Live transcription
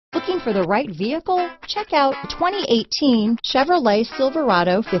Looking for the right vehicle? Check out 2018 Chevrolet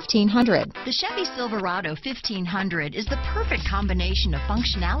Silverado 1500. The Chevy Silverado 1500 is the perfect combination of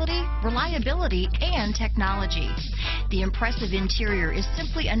functionality, reliability, and technology. The impressive interior is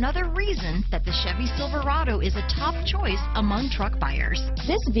simply another reason that the Chevy Silverado is a top choice among truck buyers.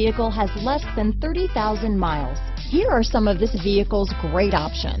 This vehicle has less than 30,000 miles. Here are some of this vehicle's great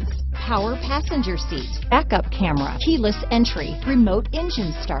options: power passenger seat, backup camera, keyless entry, remote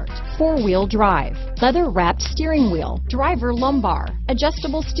engine start, four-wheel drive, leather-wrapped steering wheel, driver lumbar,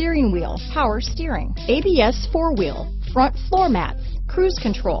 adjustable steering wheel, power steering, ABS four-wheel, front floor mats, cruise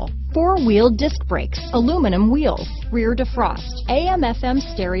control, four-wheel disc brakes, aluminum wheels, rear defrost, AM/FM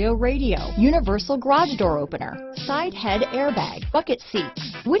stereo radio, universal garage door opener, side head airbag, bucket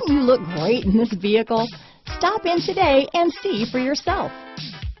seats. Wouldn't you look great in this vehicle? Stop in today and see for yourself.